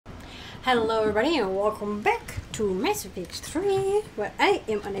Hello everybody and welcome back to Mass Effect 3, where I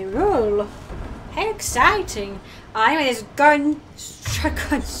am on a roll. How exciting! Anyway, this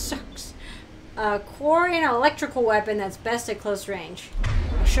shotgun sucks. Cryin electrical weapon that's best at close range.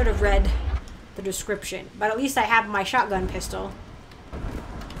 I should have read the description, but at least I have my shotgun pistol.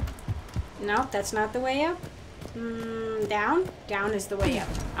 No, that's not the way up. Down? Down is the way up.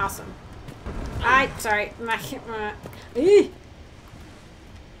 Awesome. Sorry.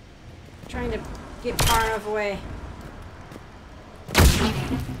 Trying to get far enough away.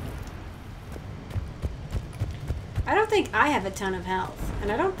 I don't think I have a ton of health, and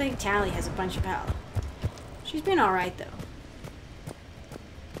I don't think Tally has a bunch of health. She's been alright though.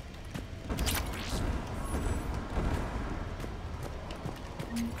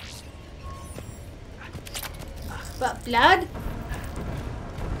 But blood?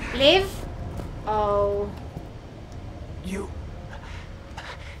 Live? Oh.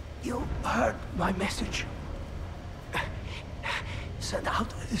 You heard my message. Send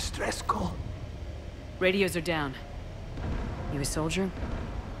out a distress call. Radios are down. You a soldier?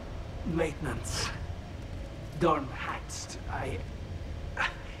 Maintenance. Dorm hats. I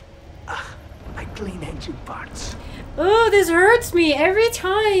clean engine parts. Oh, this hurts me every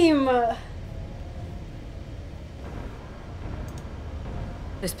time.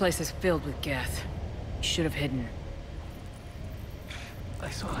 This place is filled with Geth. You should have hidden. I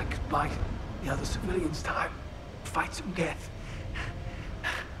thought I could buy the other civilians time. Fight some Geth.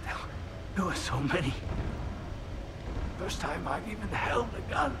 There were so many. First time I've even held a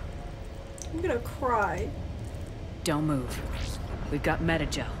gun. I'm gonna cry. Don't move. We've got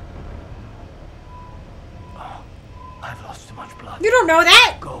Metagel. Oh, I've lost too much blood. You don't know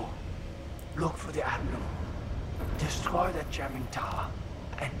that! Go. Look for the Admiral. Destroy that jamming tower.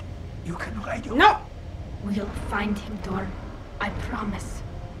 And you can radio. No! We'll find him, Dorn. I promise.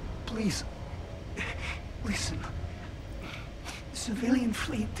 Please, listen. The civilian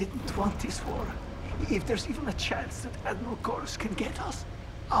fleet didn't want this war. If there's even a chance that Admiral Garrus can get us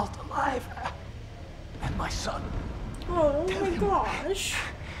out alive, and my son. Oh my gosh.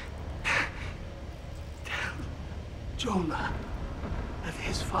 Tell Jonah that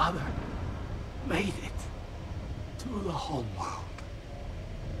his father made it to the home world.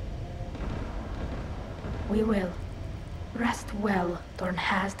 We will. Rest well, Dorn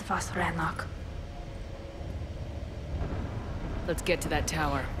has the Vasranok. Let's get to that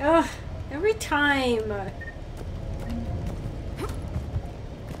tower. Ugh, every time.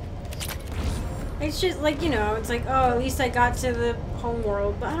 It's just like, you know, it's like, oh, at least I got to the home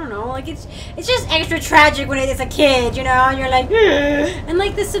world, but I don't know, like it's just extra tragic when it's a kid, you know, and you're like, ugh. And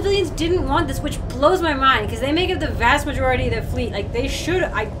like the civilians didn't want this, which blows my mind, because they make up the vast majority of the fleet. Like they should,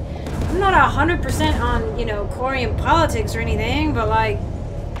 I'm not 100% on, you know, cryin politics or anything, but like,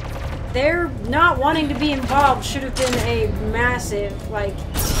 they're not wanting to be involved should have been a massive, like,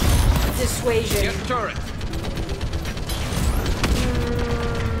 dissuasion. Get turret.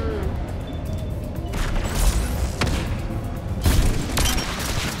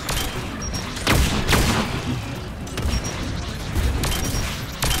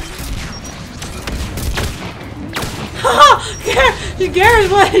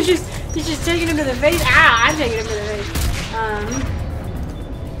 Garrus, he's just taking him to the face. Ah, I'm taking him to the face.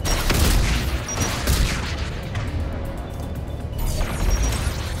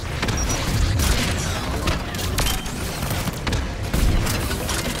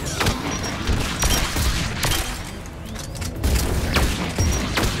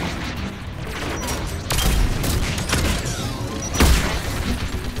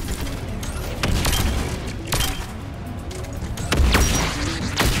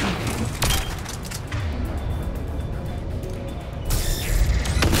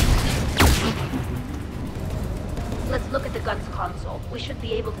 Let's look at the gun's console. We should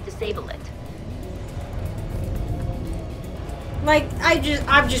be able to disable it. Like,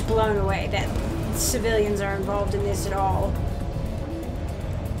 I'm just blown away that civilians are involved in this at all.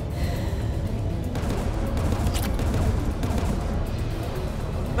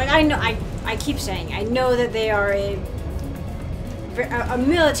 Like, I know, I keep saying, I know that they are a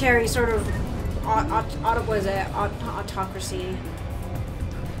military sort of, autocracy.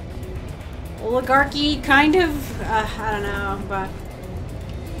 Oligarchy, kind of? I don't know, but...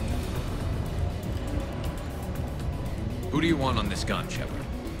 Who do you want on this gun, Shepard?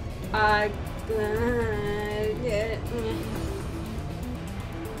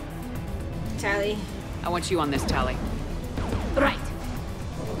 Tally. I want you on this, Tally. Right.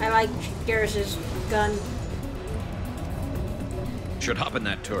 I like Garrus's gun. Should hop in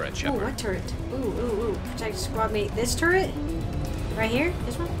that turret, Shepard. Ooh, what turret? Ooh. Protect squad mate. This turret? Right here?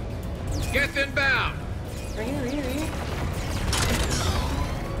 This one? Get inbound! Right here, right here, right here.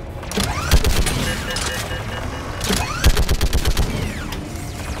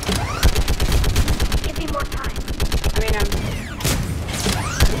 Give me more time. I mean,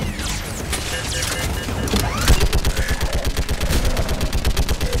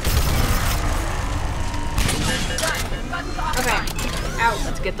 okay. Out.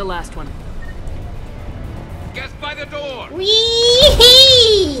 Let's get the last one. Get by the door! Wee!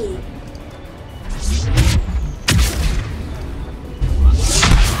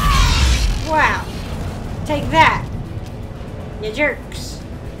 Wow. Take that. You jerks.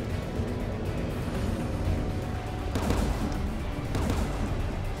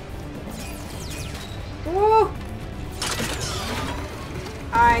 Woo!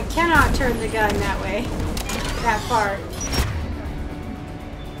 I cannot turn the gun that way. That far.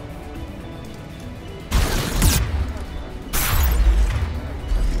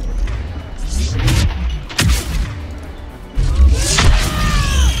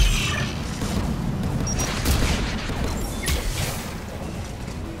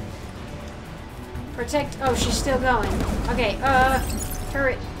 Protect. Oh, she's still going. Okay,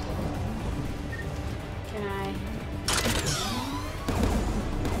 turret. Can I?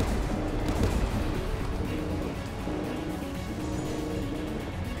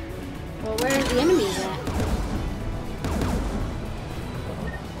 Well, where are the enemies at?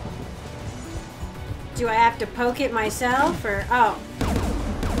 Do I have to poke it myself, or oh?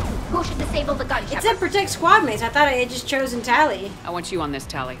 Who should disable the gun, It Shepard? said protect squad mates. I thought I had just chosen Tally. I want you on this,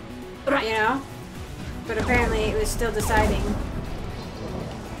 Tally. Right. You know? But apparently it was still deciding.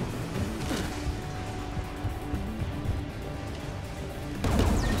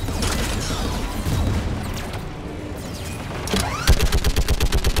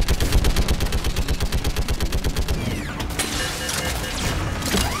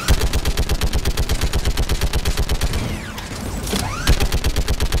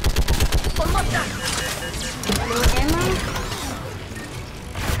 Almost done. No ammo?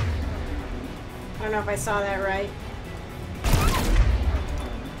 I don't know if I saw that right.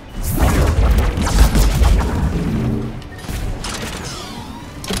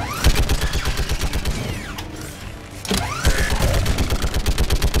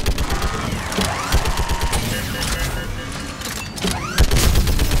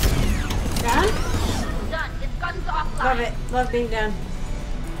 Done? Done. This gun's offline. Love it. Love being done.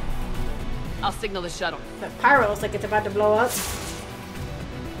 I'll signal the shuttle. That pyro looks like it's about to blow up.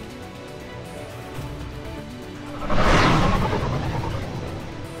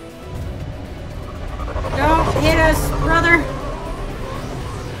 Don't hit us, brother.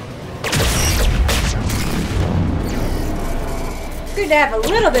 It's good to have a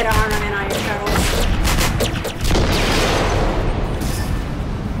little bit of armament on your shuttle.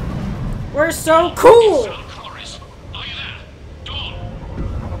 We're so cool.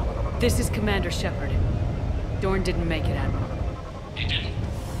 This is Commander Shepard. Dorn didn't make it, Admiral. He didn't.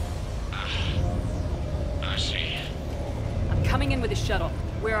 I see. I'm coming in with a shuttle.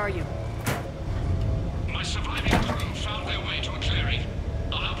 Where are you? My surviving crew found their way to a clearing.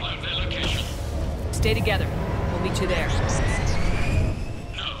 I'll upload their location. Stay together. We'll meet you there.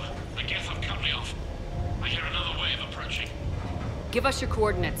 No, the Geth have cut me off. I hear another wave approaching. Give us your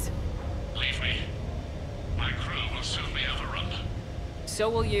coordinates. Leave me. My crew will soon be overrun. So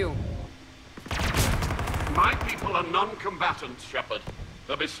will you. My people are non-combatants, Shepard.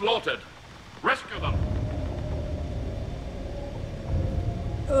 They'll be slaughtered. Rescue them.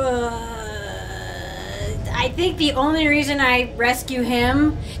 I think the only reason I rescue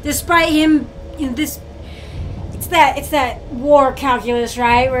him, despite him, it's that war calculus,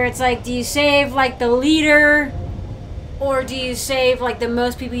 right? Where it's like, do you save like the leader, or do you save like the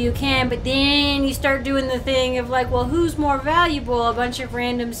most people you can? But then you start doing the thing of like, well, who's more valuable? A bunch of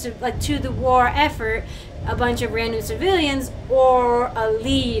random, like to the war effort, a bunch of random civilians, or a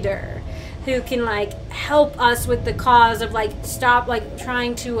leader who can like help us with the cause of like stop like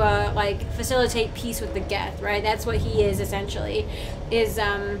trying to like facilitate peace with the Geth, right? That's what he is essentially, is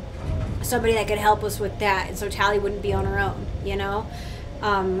somebody that could help us with that, and so Tally wouldn't be on her own, you know.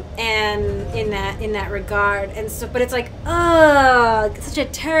 And in that regard, and so, but it's like, it's such a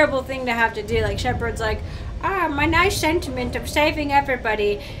terrible thing to have to do. Like Shepard's like, my nice sentiment of saving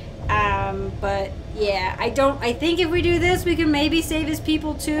everybody. But yeah, I think if we do this, we can maybe save his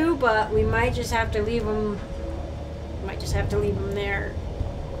people too, but we might just have to leave him, there.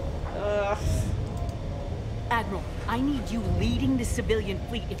 Ugh. Admiral, I need you leading the civilian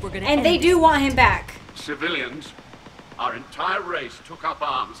fleet if we're gonna And end they do this. want him back. Civilians, our entire race took up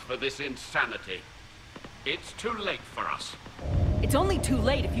arms for this insanity. It's too late for us. It's It's only too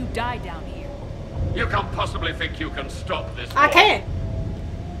late if you die down here. You can't possibly think you can stop this I war. can't.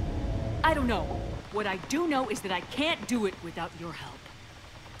 I don't know. What I do know is that I can't do it without your help.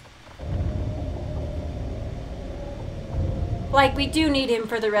 Like, we do need him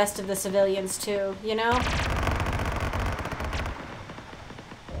for the rest of the civilians, too, you know?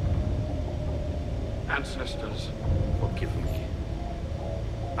 Ancestors, forgive me.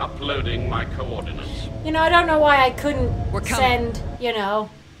 Uploading my coordinates. You know, I don't know why I couldn't We're coming. send, you know,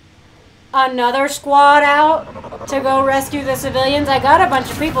 another squad out to go rescue the civilians. I got a bunch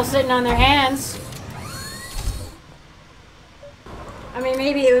of people sitting on their hands. I mean,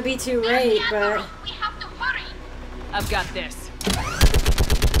 maybe it would be too late, but We have to hurry. I've got this.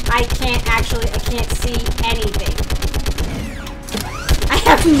 I can't see anything. I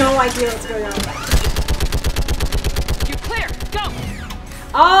have no idea what's going on. You're clear. Go.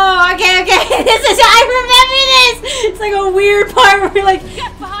 Oh, okay. I remember this. It's like a weird part where, like,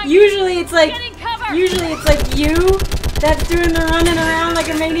 usually it's like you that's doing the running around like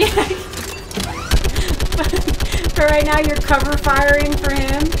a maniac. But for right now, you're cover firing for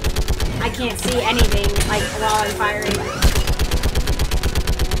him. I can't see anything like while I'm firing,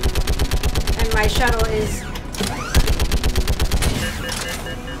 and my shuttle is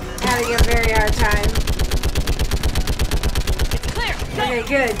having a very hard time. Clear. Go. Okay,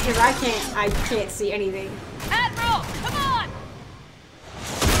 good, because I can't see anything. Admiral, come on.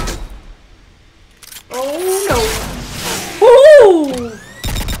 Oh no! Ooh!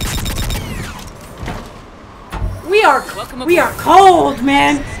 We are cold,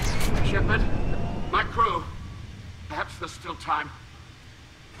 man. Shepard, my crew. Perhaps there's still time.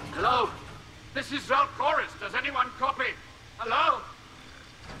 Hello? This is Garrus. Does anyone copy? Hello?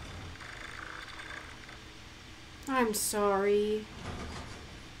 I'm sorry.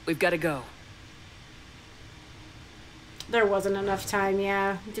 We've got to go. There wasn't enough time,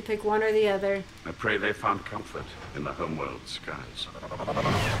 yeah, to pick one or the other. I pray they found comfort in the homeworld skies.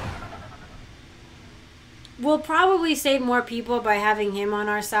 We'll probably save more people by having him on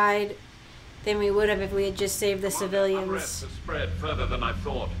our side than we would have if we had just saved the Unrest civilians. has spread further than I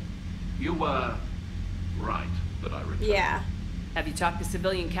thought. You were right that I returned. Yeah, Have you talked to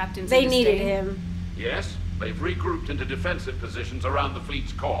civilian captains? they into needed staying? him. Yes, they've regrouped into defensive positions around the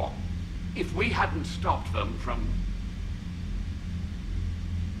fleet's core. If we hadn't stopped them from...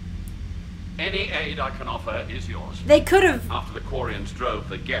 Any aid I can offer is yours. They could have. After the Quarians drove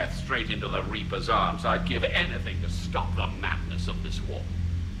the Geth straight into the Reaper's arms, I'd give anything to stop the madness of this war.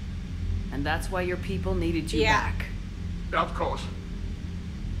 And that's why your people needed you Yeah. back. Of course.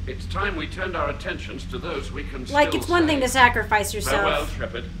 It's time we turned our attentions to those we can Like, still it's one thing to save. sacrifice Farewell, yourself,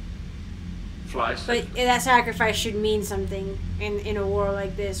 Shepard. Fly but safe. that sacrifice should mean something in a war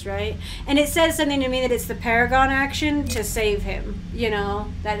like this, right? And it says something to me that it's the Paragon action to save him. You know,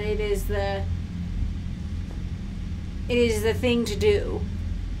 that it is the thing to do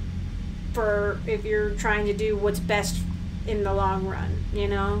for if you're trying to do what's best in the long run. You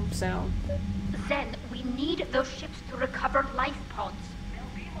know, so. Then we need those ships to recover life pods.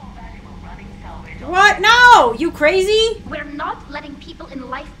 What? No! You crazy? We're not letting people in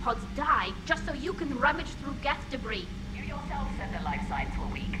life pods die just so you can rummage through Geth debris. You yourself said their life signs were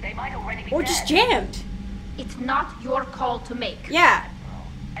weak. They might already be Or dead. just jammed. It's not your call to make. Yeah.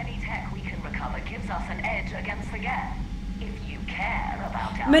 Any tech we can recover gives us an edge against the Geth. If you care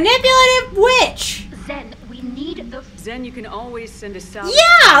about our... Manipulative witch! Then we need those... Zen, you can always send a salvage.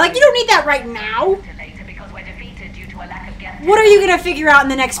 Yeah! Like, you don't need that right now. To later because we're defeated due to a lack of Geth... What are you gonna figure out in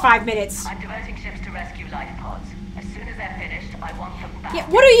the next 5 minutes? I'm diverting ships to rescue life pods. As soon as they're finished, I want them back. Yeah,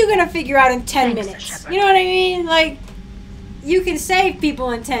 what are you gonna figure out in 10 Thanks, minutes? Shepard. You know what I mean? Like, you can save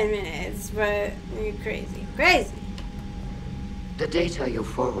people in 10 minutes, but you're crazy. Crazy. The data you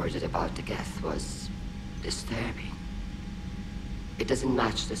forwarded about the Geth was disturbing. It doesn't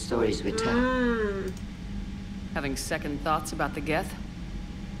match the stories we tell. Having second thoughts about the Geth?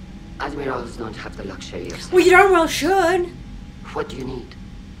 Admirals don't have the luxury of saying, Well, you darn well should. what do you need?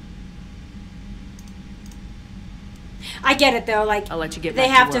 I get it, though. Like, I'll let you get they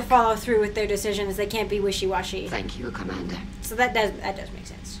back have to to work. follow through with their decisions. They can't be wishy-washy. Thank you, Commander. So that does make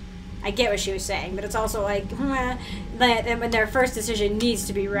sense. I get what she was saying, but it's also like, when their first decision needs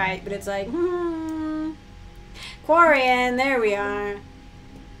to be right, but it's like, Quarian, there we are.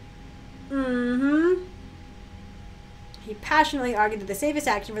 He passionately argued that the safest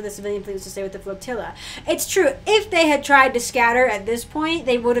action for the civilian fleet was to stay with the flotilla. It's true. If they had tried to scatter at this point,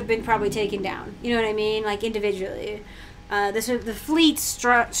 they would have been probably taken down. You know what I mean? Like, individually. The fleet's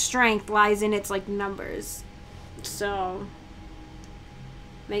strength lies in its, like, numbers. So,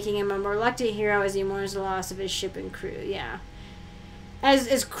 making him a more reluctant hero as he mourns the loss of his ship and crew. Yeah.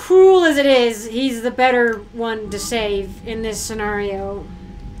 as cruel as it is, he's the better one to save in this scenario.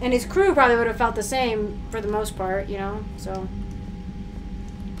 And his crew probably would have felt the same for the most part, you know, so.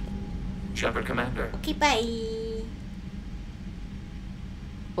 Shepard, Commander. Okay, bye.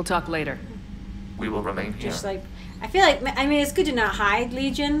 We'll talk later. We will remain here. Just like, I feel like, I mean, it's good to not hide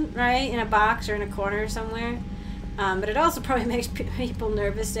Legion, right? In a box or in a corner somewhere. But it also probably makes people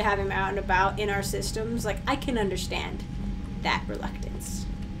nervous to have him out and about in our systems. Like, I can understand that reluctance.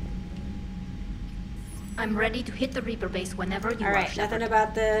 I'm ready to hit the Reaper base whenever you are. Alright, nothing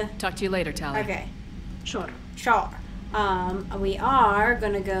about the... Talk to you later, Tally. Okay. Sure. Sure. We are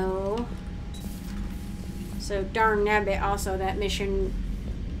gonna go... So, darn nabbit, also, that mission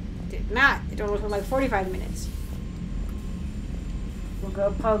did not. It only took like 45 minutes. We'll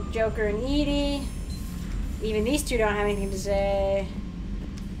go poke Joker and Edie. Even these two don't have anything to say.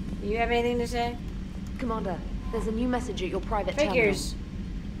 Do you have anything to say? Commander, there's a new message at your private Figures.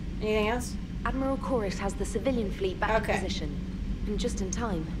 Anything else? terminal. Admiral Garrus has the civilian fleet back in position. And just in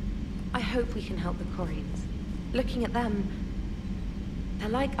time. I hope we can help the Quarians. Looking at them, they're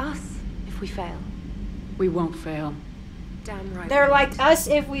like us if we fail. We won't fail. Damn right. They're like us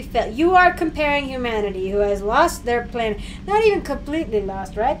if we fail. You are comparing humanity, who has lost their planet. Not even completely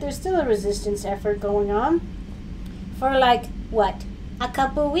lost, right? There's still a resistance effort going on. For like, what? A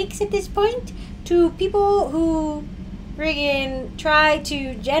couple weeks at this point? To people who friggin' try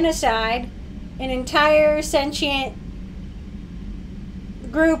to genocide an entire sentient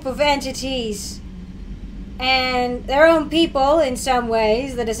group of entities. And their own people, in some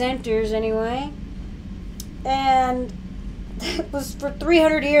ways, the dissenters anyway. And it was for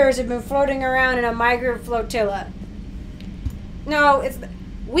 300 years have been floating around in a migrant flotilla. No, it's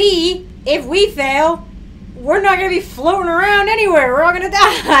if we fail, we're not gonna be floating around anywhere. We're all gonna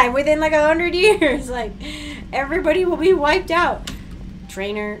die within like 100 years. Like, everybody will be wiped out.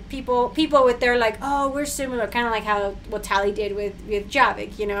 Trainer people with their like, oh, we're similar, kind of like how what Tally did with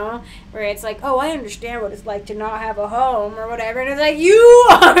Javik, you know, where it's like, oh, I understand what it's like to not have a home or whatever, and it's like, you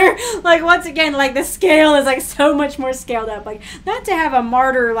are like, once again, like the scale is like so much more scaled up, like not to have a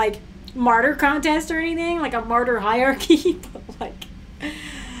martyr contest or anything, like a martyr hierarchy, but like,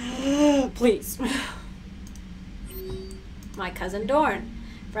 please. My cousin Dorn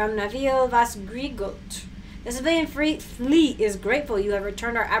from Navil Vasgrigult. The civilian fleet is grateful you have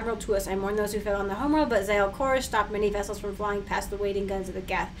returned our Admiral to us. I mourn those who fell on the homeworld, but Zael Korus stopped many vessels from flying past the waiting guns of the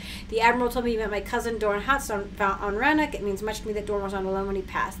Gath. The Admiral told me you met my cousin Dorn Hatz on Rannoch. It means much to me that Dorn was not alone when he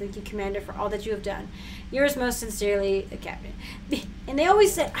passed. Thank you, Commander, for all that you have done. Yours most sincerely, the Captain. And they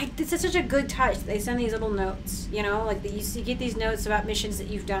always said, it's such a good touch. They send these little notes, you know, like you get these notes about missions that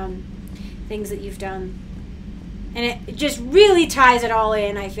you've done, things that you've done. And it just really ties it all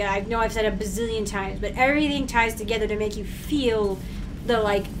in, I feel. I know I've said it a bazillion times, but everything ties together to make you feel the,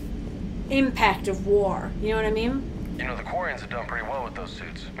 like, impact of war. You know what I mean? You know, the Quarians have done pretty well with those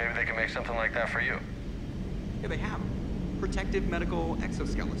suits. Maybe they can make something like that for you. Yeah, they have. Protective medical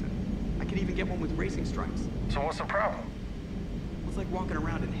exoskeleton. I could even get one with racing stripes. So what's the problem? It's like walking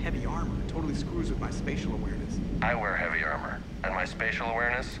around in heavy armor. It totally screws with my spatial awareness. I wear heavy armor, and my spatial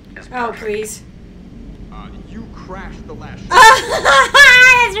awareness is perfect. Oh, please. You crashed the last ship.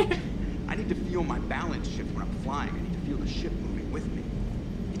 I need to feel my balance shift when I'm flying. I need to feel the ship moving with me.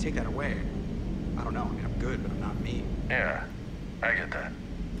 You take that away, I don't know. I mean, I'm good, but I'm not me. Yeah, I get that.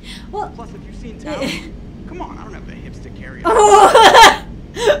 Well, plus, if you've seen Tally, come on, I don't have the hips to carry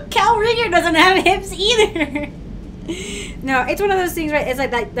it. Cal Rigger doesn't have hips either. No, it's one of those things, right? It's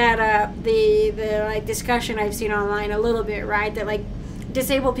like the like discussion I've seen online a little bit, right? That like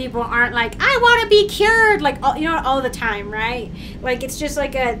disabled people aren't like, I want to be cured, like, you know, all the time, right? Like, it's just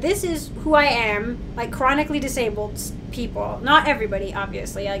like this is who I am, like chronically disabled people. Not everybody,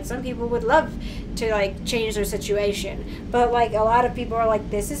 obviously. Like, some people would love to like change their situation, but like a lot of people are like,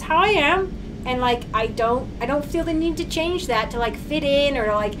 this is how I am, and like I don't feel the need to change that to like fit in or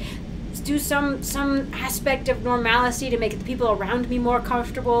to like do some aspect of normalcy to make the people around me more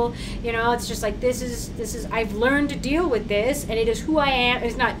comfortable. You know, it's just like, this is I've learned to deal with this, and it is who I am.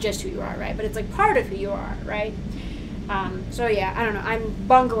 It's not just who you are, right? But it's like part of who you are, right? So yeah, I don't know, I'm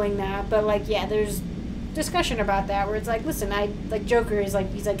bungling that, but like, yeah, there's discussion about that where it's like, listen, Joker is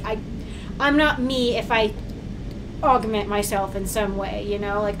like, he's like, I'm not me if I augment myself in some way, you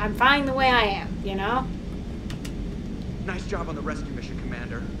know, like I'm fine the way I am, you know. Nice job on the rescue mission,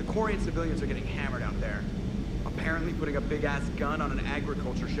 Commander. The Quarian civilians are getting hammered out there. Apparently putting a big-ass gun on an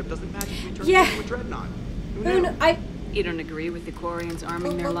agriculture ship doesn't magically turn into a dreadnought. Who knew? You don't agree with the Quarians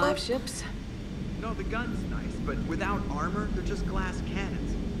arming their live ships? No, the gun's nice, but without armor, they're just glass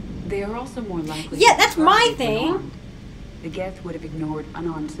cannons. They are also more likely. Yeah, that's my thing. The Geth would have ignored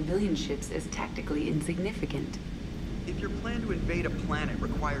unarmed civilian ships as tactically insignificant. If your plan to invade a planet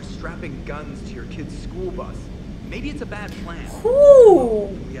requires strapping guns to your kid's school bus, maybe it's a bad plan. Ooh.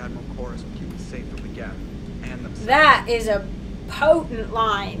 The Admiral Chorus will keep us safe from the Geth and themselves. That is a potent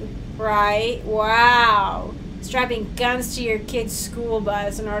line, right? Wow. Strapping guns to your kid's school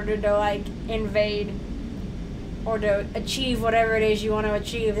bus in order to, like, invade or to achieve whatever it is you want to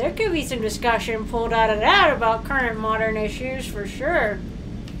achieve. There could be some discussion pulled out of that about current modern issues for sure.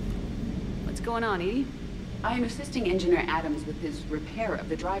 What's going on, Edie? I am assisting Engineer Adams with his repair of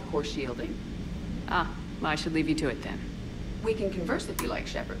the drive core shielding. Ah, well, I should leave you to it then. We can converse if you like,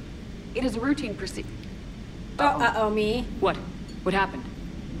 Shepard. It is a routine procedure. Uh-oh, me. What? What happened?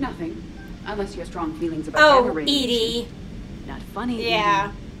 Nothing. Unless you have strong feelings about gamma radiation. Edie. Not funny,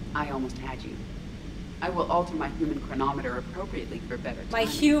 Yeah. Edie. I almost had you. I will alter my human chronometer appropriately for better timing. My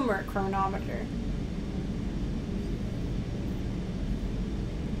humor chronometer.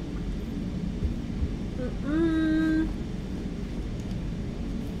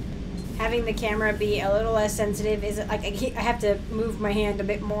 Having the camera be a little less sensitive is like I have to move my hand a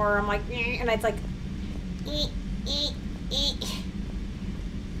bit more. I'm like, and it's like,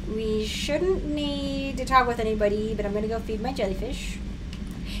 we shouldn't need to talk with anybody, but I'm gonna go feed my jellyfish.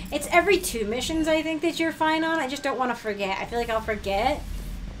 It's every 2 missions, I think, that you're fine on. I just don't want to forget. I feel like I'll forget,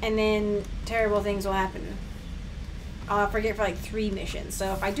 and then terrible things will happen. I'll forget for like 3 missions.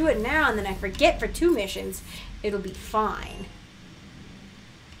 So if I do it now and then I forget for 2 missions, it'll be fine.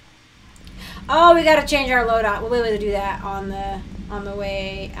 Oh, we gotta change our loadout. We'll be able to do that on the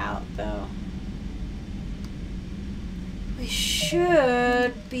way out, though. We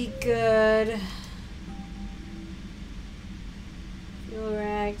should be good. Fuel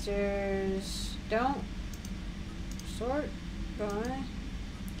reactors. Don't sort by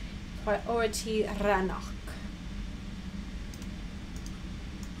priority Rannoch.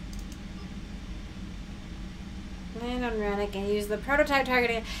 Land on Rannoch and use the prototype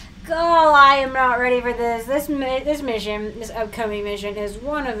targeting. Oh, I am not ready for this. This mission, this upcoming mission, is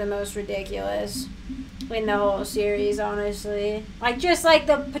one of the most ridiculous in the whole series, honestly. Like, just like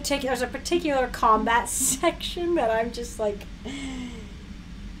there's a particular combat section that I'm just like,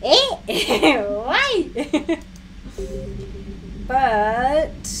 why?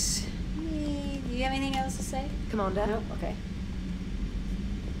 But, do you have anything else to say? Commander? Nope, okay.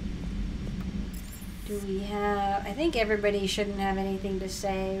 Do we have... I think everybody shouldn't have anything to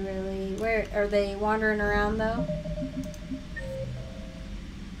say, really. Where are they wandering around, though?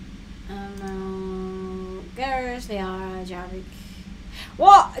 Garrus, they are. Javik.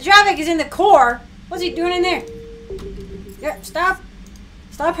 Well, Javik is in the core. What's he doing in there? Yeah, stop.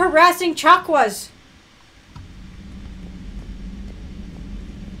 Stop harassing Chakwas.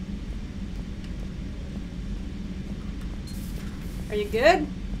 Are you good?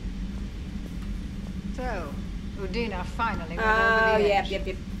 So, Udina finally went over the edge.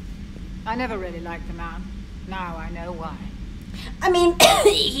 Yep. I never really liked the man. Now I know why. I mean,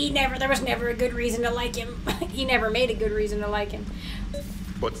 there was never a good reason to like him. He never made a good reason to like him.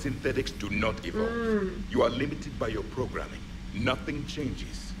 But synthetics do not evolve. You are limited by your programming. Nothing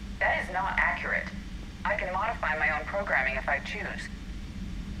changes. That is not accurate. I can modify my own programming if I choose.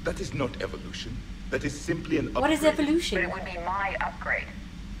 That is not evolution. That is simply an upgrade. What is evolution? But it would be my upgrade.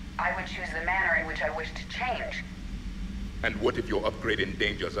 I would choose the manner in which I wish to change. And what if your upgrade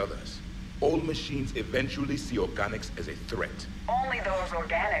endangers others? All machines eventually see organics as a threat. Only those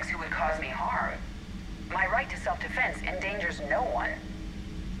organics who would cause me harm. My right to self-defense endangers no one.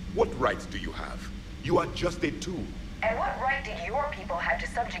 What rights do you have? You are just a tool. And what right did your people have to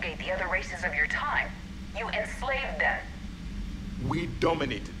subjugate the other races of your time? You enslaved them. We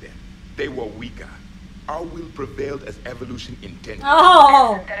dominated them. They were weaker. Our will prevailed as evolution intended.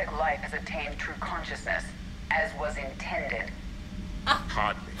 Oh! And synthetic life has attained true consciousness, as was intended.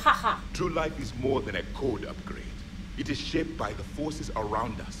 Hardly. True life is more than a code upgrade. It is shaped by the forces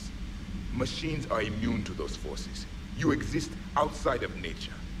around us. Machines are immune to those forces. You exist outside of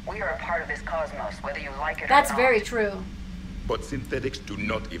nature. We are a part of this cosmos, whether you like it or not. That's very true. But synthetics do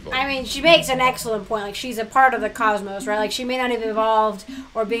not evolve. I mean, she makes an excellent point. Like, she's a part of the cosmos, right? Like, she may not have evolved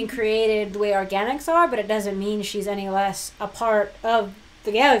or been created the way organics are, but it doesn't mean she's any less a part of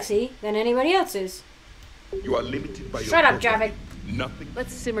the galaxy than anybody else is. You are limited by your Shut up, Javik. Nothing.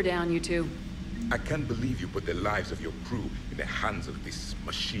 Let's simmer down, you two. I can't believe you put the lives of your crew in the hands of this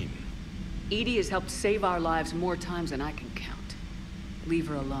machine. Edie has helped save our lives more times than I can count. Leave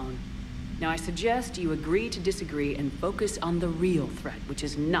her alone. Now, I suggest you agree to disagree and focus on the real threat, which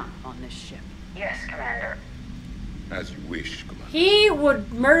is not on this ship. Yes, Commander. As you wish, Commander. He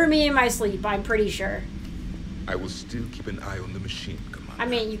would murder me in my sleep, I'm pretty sure. I will still keep an eye on the machine, Commander. I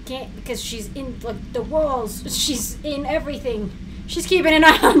mean, you can't because she's in like the walls. She's in everything. She's keeping an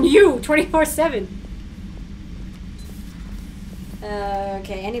eye on you 24/7.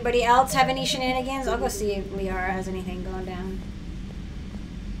 Okay, anybody else have any shenanigans? I'll go see if Liara has anything going down.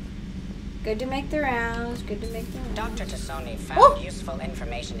 Good to make the rounds. Good to make the rounds. Dr. Tassoni found useful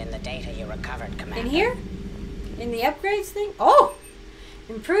information in the data you recovered, Commander. In here? In the upgrades thing? Oh!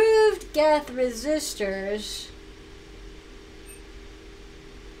 Improved Geth resistors.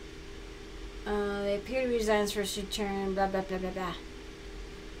 They appear to be designed for return, blah, blah, blah, blah, blah.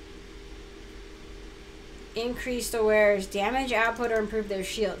 Increased awares, damage output, or improve their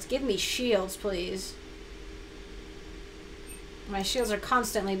shields. Give me shields, please. My shields are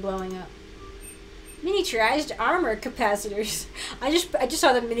constantly blowing up. Miniaturized armor capacitors. I just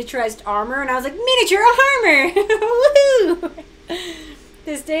saw the miniaturized armor and I was like, miniature armor! Woohoo!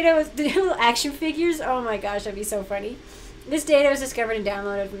 This data was the little action figures. Oh my gosh, that'd be so funny. This data was discovered and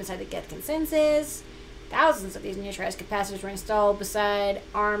downloaded from inside the Geth consensus. Thousands of these miniaturized capacitors were installed beside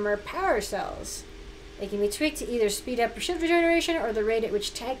armor power cells. They can be tweaked to either speed up your shield regeneration or the rate at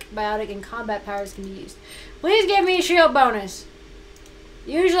which tech, biotic, and combat powers can be used. Please give me a shield bonus.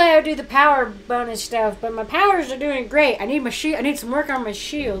 Usually I would do the power bonus stuff, but my powers are doing great. I need some work on my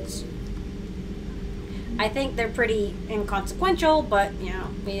shields. I think they're pretty inconsequential, but you know,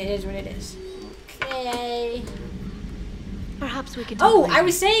 it is what it is. Okay. Perhaps we could. Oh, I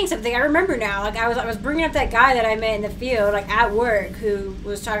was saying something. I remember now. Like I was bringing up that guy that I met in the field, like at work, who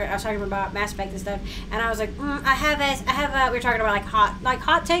was talking. I was talking about Mass Effect and stuff, and I was like, I have. We were talking about like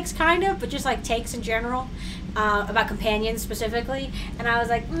hot takes, kind of, but just like takes in general. About companions specifically, and I was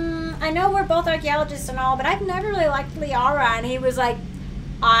like, I know we're both archaeologists and all, but I've never really liked Liara, and he was like,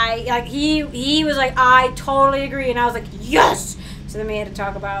 he was like, I totally agree, and I was like, yes. So then we had to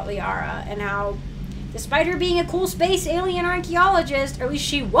talk about Liara and how, despite her being a cool space alien archaeologist, or at least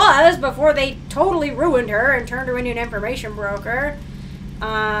she was before they totally ruined her and turned her into an information broker.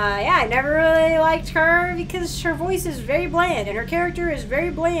 Yeah, I never really liked her because her voice is very bland and her character is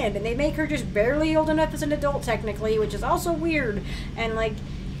very bland, and they make her just barely old enough as an adult technically, which is also weird. And like,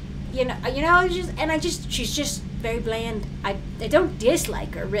 she's just very bland. I don't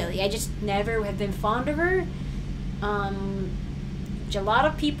dislike her really. I just never have been fond of her. Which a lot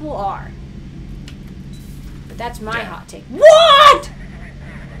of people are. But that's my hot take. What?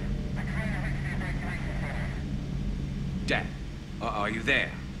 Dad. Are you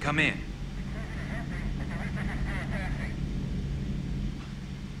there? Come in.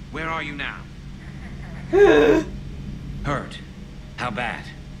 Where are you now? Hurt. How bad?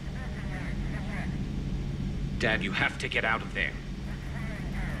 Dad, you have to get out of there.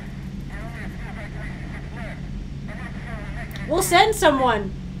 We'll send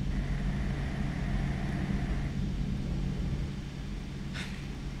someone.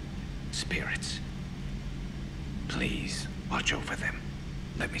 Spirits. Please. Watch over them.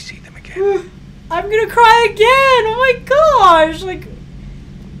 Let me see them again. I'm gonna cry again! Oh my gosh! Like,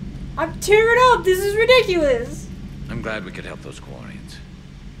 I'm tearing up. This is ridiculous. I'm glad we could help those Quarians.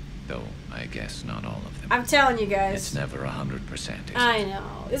 Though, I guess not all of them. I'm telling you guys. It's never 100%, is it? I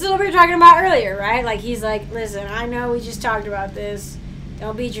know. This is what we were talking about earlier, right? Like, he's like, listen, I know we just talked about this.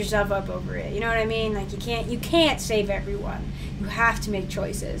 Don't beat yourself up over it. You know what I mean? Like, you can't save everyone. You have to make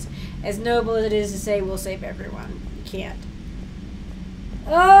choices. As noble as it is to say we'll save everyone, you can't.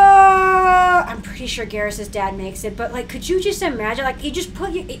 Oh, I'm pretty sure Garrus's dad makes it, but like, could you just imagine? Like, you just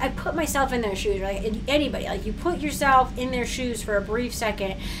I put myself in their shoes, right? Anybody, like, you put yourself in their shoes for a brief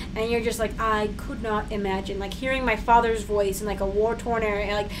second, and you're just like, I could not imagine, like, hearing my father's voice in like a war-torn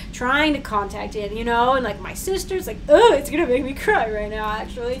area, like trying to contact it, you know, and like my sister's like, oh, it's gonna make me cry right now.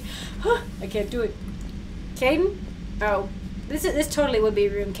 Actually, I can't do it. Caden, oh, this totally would be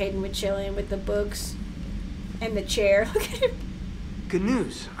a room Caden would chill in with the books and the chair. Look at him. Good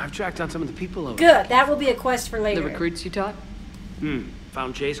news. I've tracked down some of the people over there. Good. That will be a quest for later. The recruits you taught?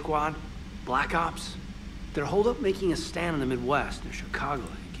 Found J Squad, Black Ops. They're holed up making a stand in the Midwest near Chicago,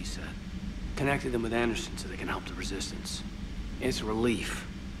 I think he said. Connected them with Anderson so they can help the resistance. It's a relief.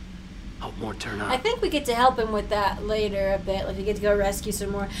 Hope more turn up. I think we get to help him with that later a bit. Like, we get to go rescue some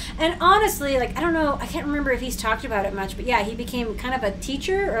more. And honestly, like, I don't know, I can't remember if he's talked about it much, but yeah, he became kind of a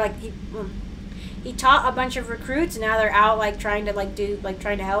teacher, or like, he taught a bunch of recruits, and now they're out like trying to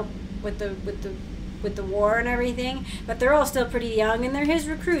help with the war and everything. But they're all still pretty young, and they're his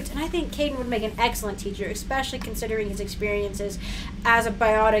recruits. And I think Caden would make an excellent teacher, especially considering his experiences as a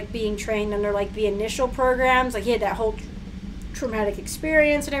biotic being trained under like the initial programs. Like, he had that whole traumatic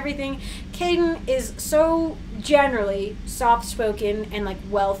experience and everything. Caden is so generally soft-spoken and like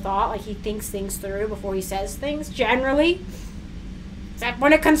well thought. Like he thinks things through before he says things. Generally, except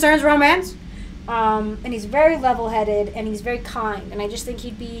when it concerns romance. And he's very level-headed and he's very kind. And I just think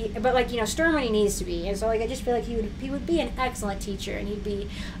he'd be, but like, you know, stern when he needs to be. And so like I just feel like he would be an excellent teacher, and he'd be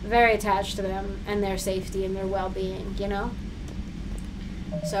very attached to them and their safety and their well-being. You know.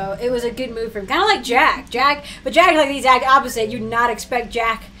 So it was a good move for him. Kind of like Jack. But Jack, like, the exact opposite. You'd not expect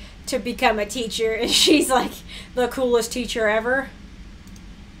Jack to become a teacher, and she's like the coolest teacher ever.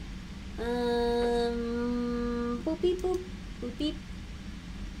 Boop beep boop. Boop beep.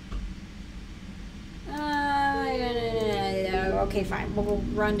 Okay, fine. We'll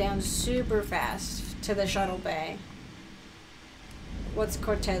run down super fast to the shuttle bay. What's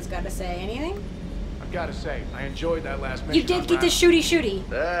Cortez got to say? Anything? I've got to say, I enjoyed that last mission. You did get the shooty.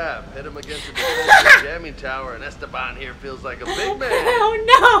 Yeah, hit him against the defensive jamming tower, and Esteban here feels like a big man.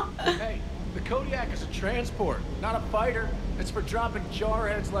 Oh no! Hey, the Kodiak is a transport, not a fighter. It's for dropping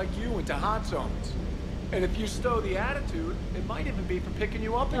jarheads like you into hot zones. And if you stow the attitude, it might even be for picking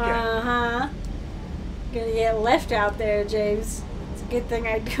you up again. Uh-huh. Gonna get left out there, James. It's a good thing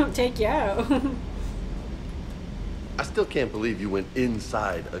I don't take you out. I still can't believe you went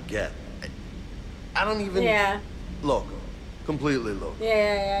inside again. I don't even... Yeah. Loco. Completely loco.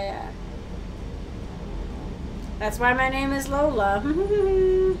 Yeah. That's why my name is Lola.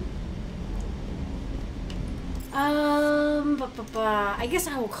 I guess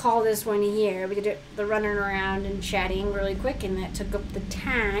I will call this one here. We did the running around and chatting really quick, and that took up the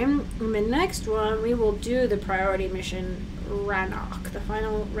time. In the next one, we will do the priority mission, Rannoch, the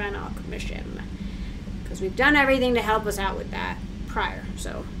final Rannoch mission, because we've done everything to help us out with that prior,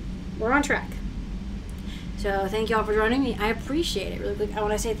 so we're on track. So thank you all for joining me. I appreciate it. Really quick, I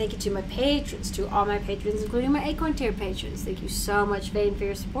want to say thank you to my patrons, to all my patrons, including my Acorn tier patrons. Thank you so much, Vane, for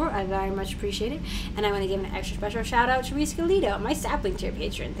your support. I very much appreciate it. And I want to give an extra special shout out to Reese Galito, my Sapling tier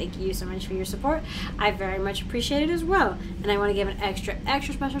patron. Thank you so much for your support. I very much appreciate it as well. And I want to give an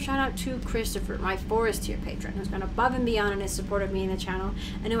extra special shout out to Christopher, my Forest tier patron, who's gone above and beyond in his support of me and the channel,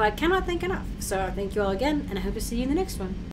 and who I cannot thank enough. So thank you all again, and I hope to see you in the next one.